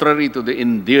 and contrary to the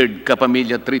endeared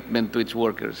kapamilya treatment to its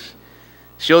workers,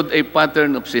 showed a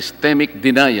pattern of systemic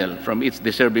denial from its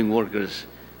deserving workers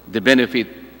the benefit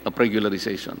of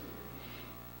regularization.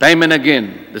 Time and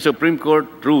again, the Supreme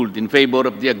Court ruled in favor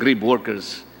of the aggrieved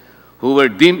workers who were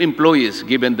deemed employees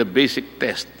given the basic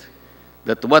test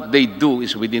that what they do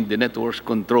is within the network's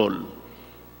control,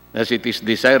 as it is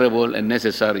desirable and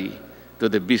necessary to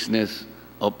the business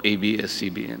of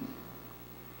ABS-CBN.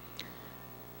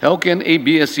 How can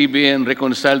ABS-CBN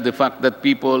reconcile the fact that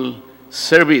people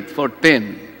serve it for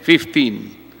 10,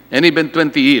 15, and even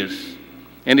 20 years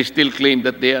and still claim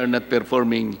that they are not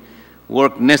performing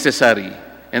work necessary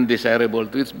and desirable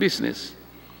to its business?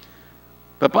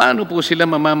 Paano po sila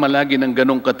mamamalagi ng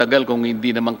ganong katagal kung hindi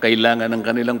naman kailangan ng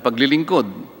kanilang paglilingkod?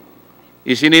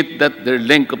 Isn't it that their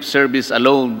length of service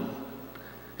alone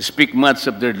speak much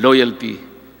of their loyalty,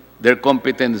 their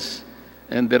competence,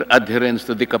 and their adherence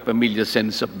to the kapamilya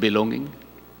sense of belonging?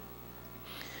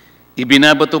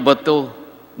 Ibinabato-bato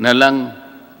na lang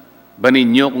ba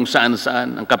ninyo kung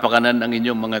saan-saan ang kapakanan ng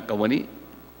inyong mga kawani?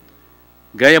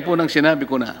 Gaya po ng sinabi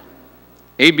ko na,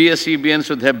 ABS-CBN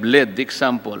should have led the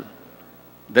example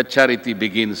that charity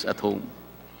begins at home.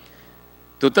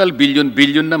 Total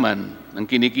bilyon-bilyon naman ang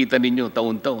kinikita ninyo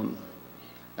taon-taon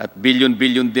at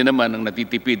bilyon-bilyon din naman ang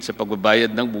natitipid sa pagbabayad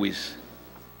ng buwis.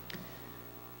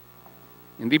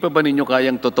 Hindi pa ba ninyo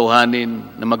kayang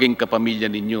totohanin na maging kapamilya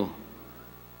ninyo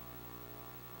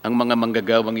ang mga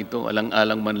manggagawang ito,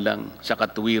 alang-alang man lang sa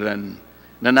katuwiran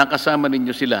na nakasama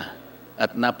ninyo sila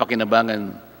at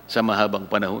napakinabangan sa mahabang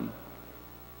panahon?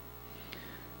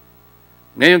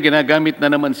 Ngayon, ginagamit na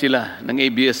naman sila ng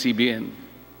ABS-CBN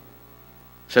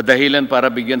sa dahilan para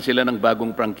bigyan sila ng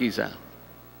bagong prangkisa.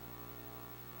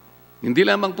 Hindi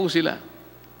lamang po sila,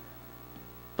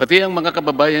 pati ang mga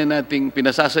kababayan nating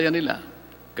pinasasaya nila.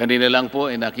 Kanina lang po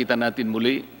ay nakita natin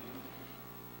muli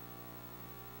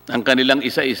ang kanilang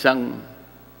isa-isang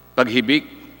paghibik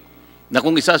na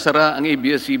kung isasara ang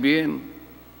ABS-CBN,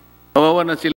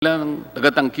 mawawalan sila ng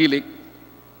tagatangkilik,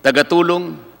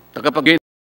 tagatulong, tagapagbigay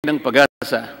ng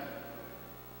pag-asa,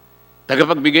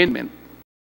 tagapagbigay ng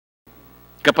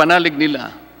kapanalig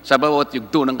nila sa bawat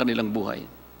yugto ng kanilang buhay.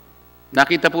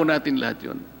 Nakita po natin lahat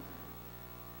yun.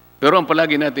 Pero ang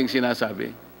palagi nating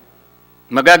sinasabi,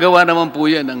 magagawa naman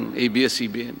po yan ng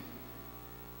ABS-CBN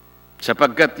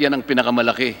sapagkat yan ang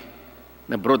pinakamalaki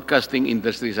na broadcasting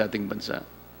industry sa ating bansa.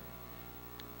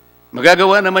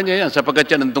 Magagawa naman niya yan sapagkat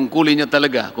yan ang tungkulin niya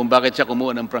talaga kung bakit siya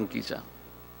kumuha ng prangkisa.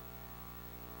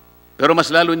 Pero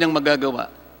mas lalo niyang magagawa,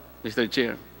 Mr.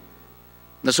 Chair,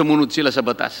 na sumunod sila sa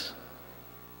batas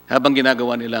habang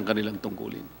ginagawa nila ang kanilang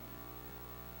tungkulin.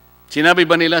 Sinabi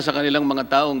ba nila sa kanilang mga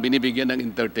taong binibigyan ng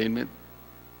entertainment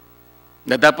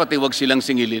na dapat huwag silang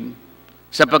singilin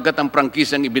sapagkat ang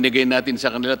prangkisang ibinigay natin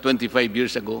sa kanila 25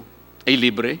 years ago ay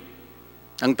libre?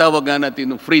 Ang tawag nga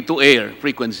natin free-to-air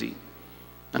frequency.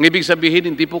 Ang ibig sabihin,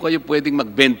 hindi po kayo pwedeng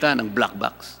magbenta ng black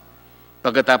box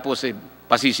pagkatapos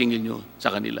pasisingil nyo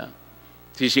sa kanila.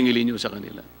 sisingilin nyo sa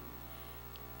kanila.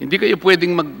 Hindi kayo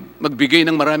pwedeng magbigay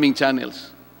ng maraming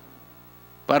channels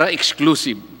para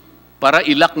exclusive, para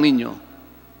ilak ninyo,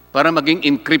 para maging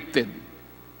encrypted.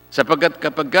 Sapagkat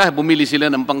kapag bumili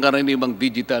sila ng pangkaraniwang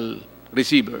digital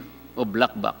receiver o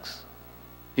black box,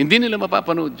 hindi nila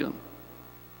mapapanood yun.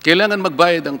 Kailangan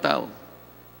magbayad ang tao.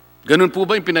 Ganun po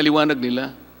ba yung pinaliwanag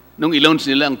nila nung i-launch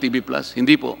nila ang TV Plus?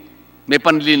 Hindi po. May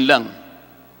panlin lang.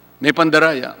 May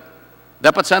pandaraya.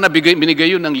 Dapat sana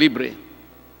binigay yun ng libre.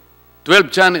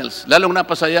 12 channels, lalong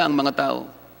napasaya ang mga tao.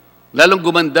 Lalong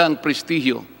gumanda ang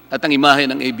prestigyo at ang imahe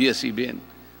ng ABS-CBN.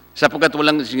 Sapagkat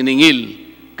walang siningil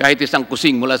kahit isang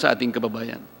kusing mula sa ating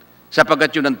kababayan.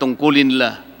 Sapagkat yun ang tungkulin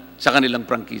nila sa kanilang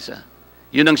prangkisa.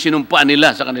 Yun ang sinumpaan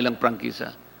nila sa kanilang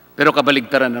prangkisa. Pero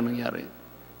kabaligtaran ang nangyari.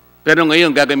 Pero ngayon,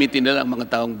 gagamitin nila ang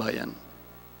mga taong bayan.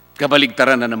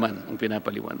 Kabaligtaran na naman ang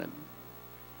pinapaliwanag.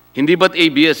 Hindi ba't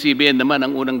ABS-CBN naman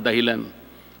ang unang dahilan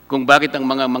kung bakit ang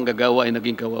mga manggagawa ay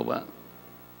naging kawawa?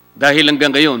 Dahil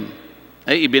hanggang ngayon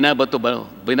ay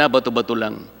binabato-bato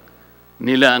lang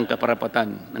nila ang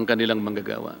kaparapatan ng kanilang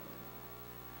manggagawa.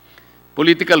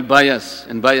 Political bias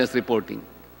and bias reporting.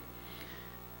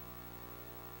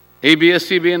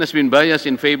 ABS-CBN has been biased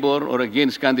in favor or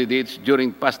against candidates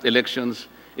during past elections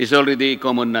is already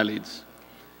common knowledge.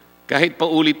 Kahit pa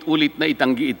ulit-ulit na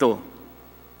itanggi ito,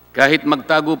 kahit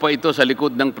magtago pa ito sa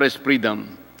likod ng press freedom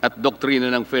at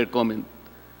doktrina ng fair comment,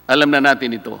 alam na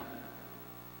natin ito.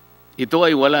 Ito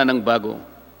ay wala ng bago.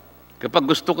 Kapag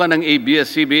gusto ka ng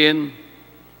ABS-CBN,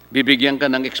 bibigyan ka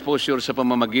ng exposure sa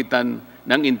pamamagitan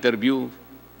ng interview,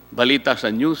 balita sa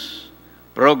news,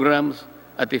 programs,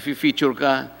 at i-feature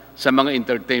ka sa mga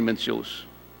entertainment shows.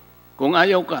 Kung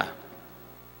ayaw ka,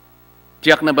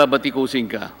 tiyak na babatikusin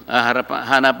ka,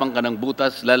 hanapan ka ng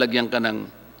butas, lalagyan ka ng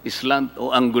slant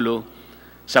o anggulo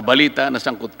sa balita na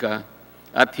sangkot ka,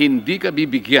 at hindi ka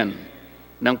bibigyan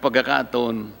ng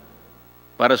pagkakataon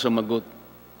para sumagot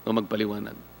o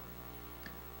magpaliwanag.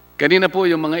 Kanina po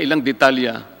yung mga ilang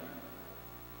detalya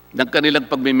ng kanilang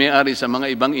pagmimayari sa mga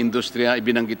ibang industriya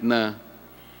ibinanggit na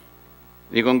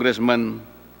ni Congressman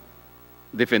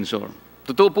Defensor.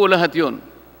 Totoo po lahat yon.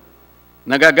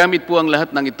 Nagagamit po ang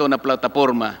lahat ng ito na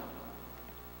plataforma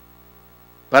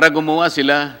para gumawa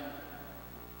sila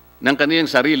ng kanilang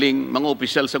sariling mga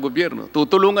opisyal sa gobyerno.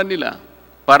 Tutulungan nila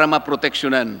para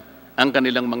maproteksyonan ang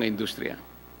kanilang mga industriya.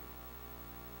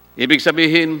 Ibig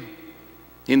sabihin,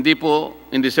 hindi po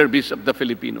in the service of the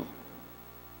Filipino.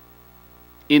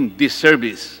 In the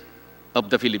service of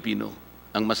the Filipino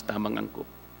ang mas tamang angkop.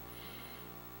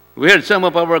 We heard some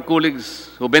of our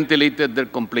colleagues who ventilated their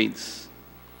complaints.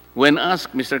 When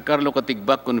asked, Mr. Carlo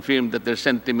Katigbak confirmed that their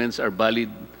sentiments are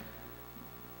valid,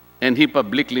 and he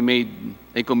publicly made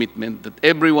a commitment that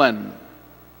everyone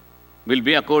will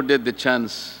be accorded the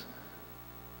chance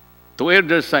to air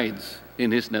their sides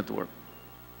in his network.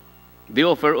 The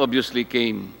offer obviously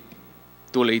came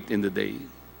too late in the day.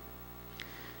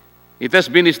 It has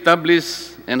been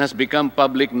established and has become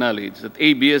public knowledge that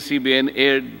ABS-CBN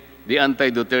aired the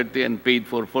anti-Duterte and paid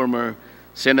for former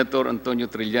Senator Antonio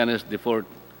Trillanes IV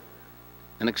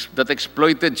that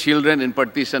exploited children in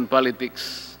partisan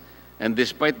politics. And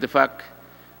despite the fact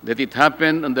that it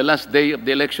happened on the last day of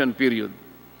the election period,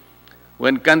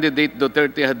 when candidate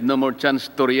Duterte had no more chance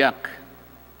to react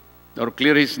or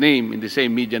clear his name in the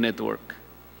same media network.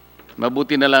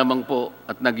 Mabuti na lamang po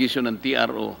at nag-issue ng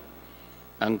TRO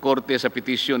ang korte sa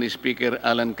petisyon ni Speaker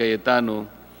Alan Cayetano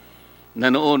na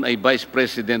noon ay Vice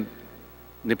President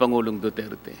ni Pangulong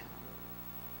Duterte.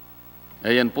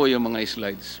 Ayan po yung mga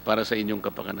slides para sa inyong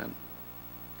kapakanan.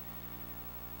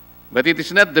 But it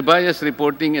is not the bias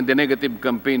reporting and the negative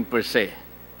campaign per se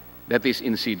that is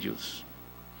insidious.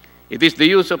 It is the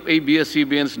use of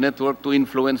ABS-CBN's network to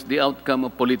influence the outcome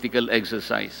of political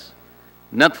exercise,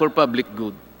 not for public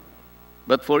good,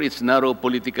 but for its narrow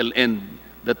political end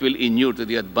that will inure to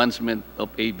the advancement of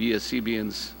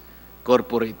ABS-CBN's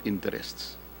corporate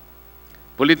interests.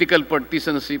 Political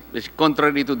partisanship is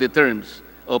contrary to the terms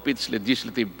of its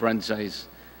legislative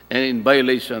franchise and in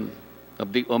violation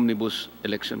of the Omnibus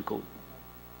Election Code.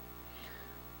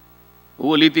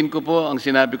 Uulitin ko po ang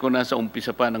sinabi ko na sa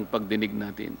umpisa pa ng pagdinig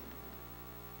natin.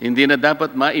 Hindi na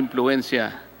dapat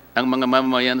ma-impluensya ang mga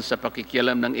mamamayan sa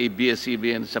pakikialam ng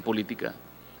ABS-CBN sa politika.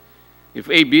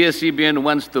 If ABS-CBN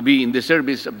wants to be in the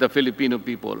service of the Filipino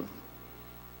people,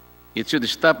 it should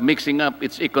stop mixing up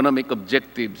its economic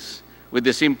objectives with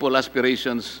the simple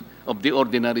aspirations of the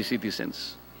ordinary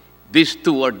citizens. These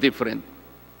two are different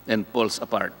and poles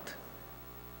apart.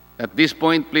 At this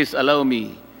point, please allow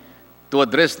me to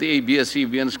address the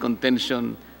ABS-CBN's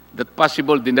contention that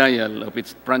possible denial of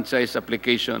its franchise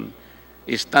application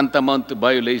is tantamount to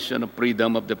violation of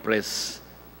freedom of the press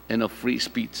and of free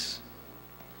speech.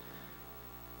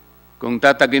 Kung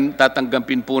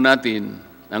tatanggapin po natin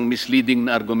ang misleading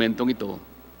na argumentong ito,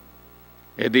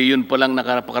 edi yun palang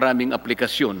nakapakaraming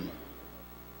aplikasyon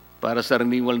para sa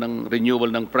renewal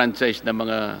ng franchise ng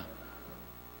mga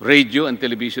radio and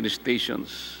television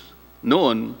stations.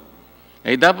 Noon,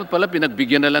 ay dapat pala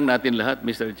pinagbigyan na lang natin lahat,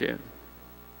 Mr. Chair.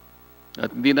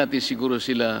 At hindi natin siguro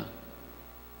sila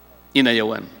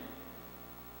inayawan.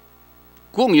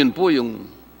 Kung yun po yung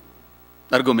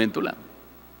argumento lang.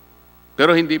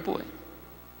 Pero hindi po eh.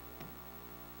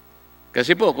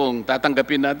 Kasi po, kung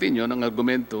tatanggapin natin yun ang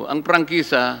argumento, ang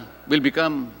prangkisa will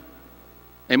become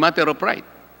a matter of right.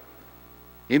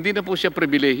 Hindi na po siya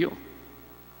pribilehyo.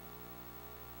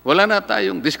 Wala na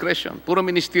tayong discretion. Puro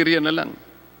ministerial na lang.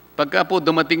 Pagka po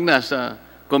dumating na sa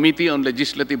Committee on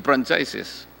Legislative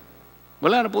Franchises,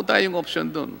 wala na po tayong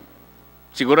option doon.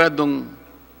 Siguradong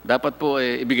dapat po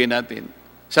ibigay natin.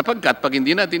 Sapagkat pag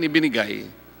hindi natin ibinigay,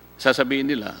 sasabihin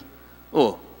nila,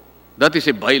 oh, that is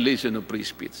a violation of free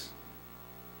speech.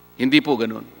 Hindi po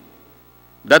ganun.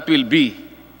 That will be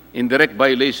in direct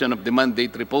violation of the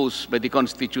mandate reposed by the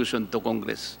Constitution to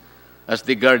Congress as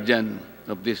the guardian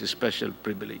of this special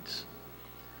privilege.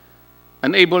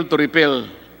 Unable to repel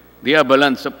the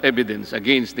avalanche of evidence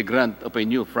against the grant of a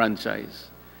new franchise,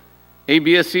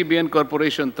 ABS-CBN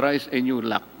Corporation tries a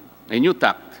new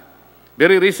tact.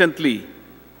 Very recently,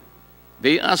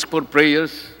 they asked for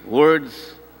prayers,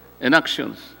 words, and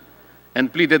actions,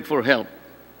 and pleaded for help,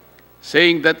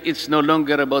 saying that it's no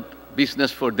longer about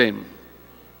business for them,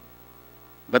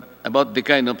 but about the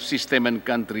kind of system and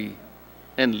country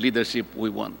and leadership we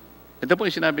want. Ito po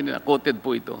yung sinabi nila, quoted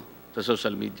po ito sa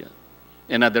social media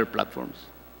and other platforms.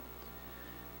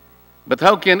 But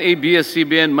how can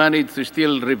ABS-CBN manage to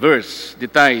still reverse the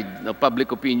tide of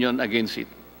public opinion against it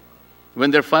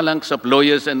when their phalanx of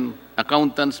lawyers and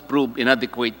accountants prove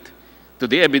inadequate to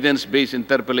the evidence-based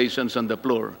interpellations on the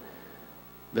floor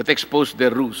that exposed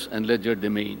their ruse and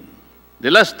legerdemain?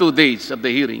 The last 2 days of the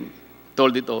hearing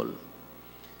told it all.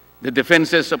 The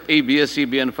defenses of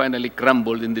ABS-CBN finally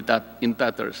crumbled in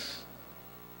tatters,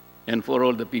 and for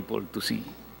all the people to see.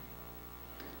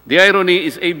 The irony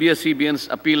is ABS-CBN's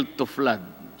appeal to flood,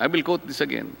 I will quote this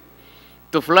again,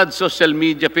 to flood social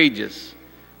media pages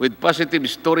with positive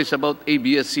stories about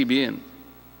ABS-CBN.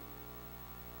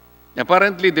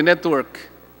 Apparently, the network,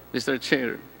 Mr.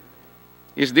 Chair,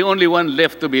 is the only one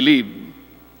left to believe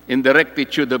in the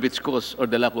rectitude of its cause or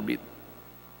the lack of it.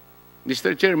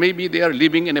 Mr. Chair, maybe they are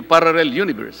living in a parallel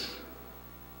universe.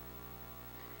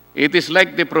 It is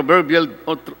like the proverbial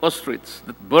ostrich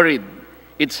that buried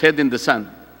its head in the sand,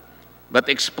 but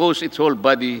exposed its whole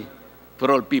body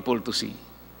for all people to see.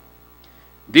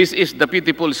 This is the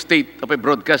pitiful state of a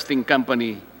broadcasting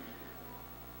company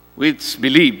which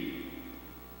believed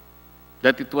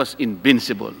that it was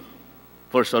invincible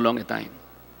for so long a time,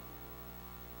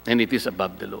 and it is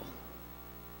above the law.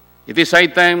 It is high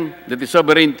time that the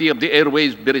sovereignty of the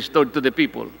airways be restored to the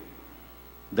people,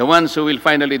 the ones who will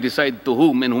finally decide to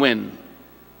whom and when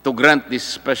to grant this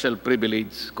special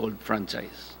privilege called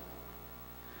franchise.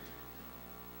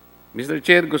 Mr.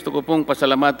 Chair, gusto ko pong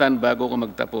pasalamatan bago ko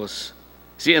magtapos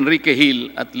si Enrique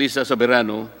Hill at Lisa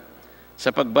Soberano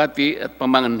sa pagbati at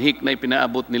pamanghik na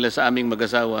ipinaabot nila sa aming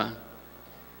mag-asawa.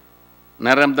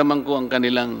 Naramdaman ko ang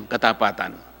kanilang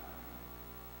katapatan.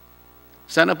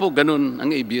 Sana po ganun ang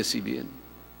ABS-CBN.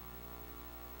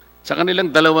 Sa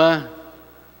kanilang dalawa,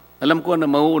 alam ko na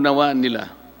mauunawaan nila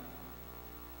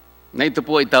na ito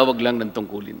po ay tawag lang ng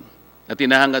tungkulin. At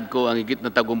hinahangad ko ang higit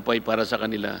na tagumpay para sa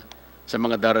kanila sa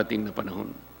mga darating na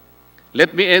panahon.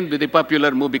 Let me end with a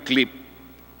popular movie clip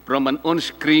from an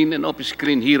on-screen and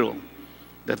off-screen hero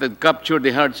that had captured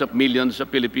the hearts of millions of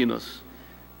Filipinos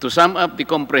to sum up the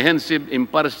comprehensive,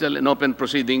 impartial, and open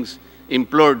proceedings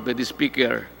implored by the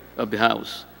Speaker of the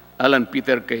House, Alan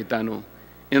Peter Cayetano,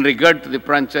 in regard to the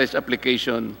franchise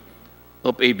application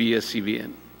of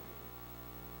ABS-CBN.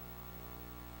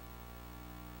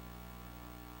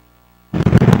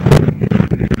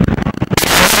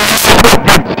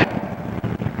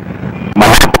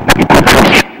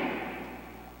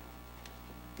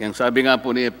 Yang sabi nga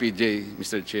po ni FPJ,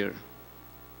 Mr. Chair,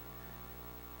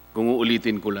 kung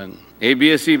uulitin ko lang,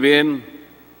 ABS-CBN,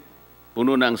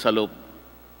 puno na ang salop.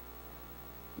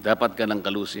 Dapat ka ng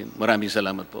kalusin. Maraming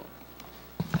salamat po.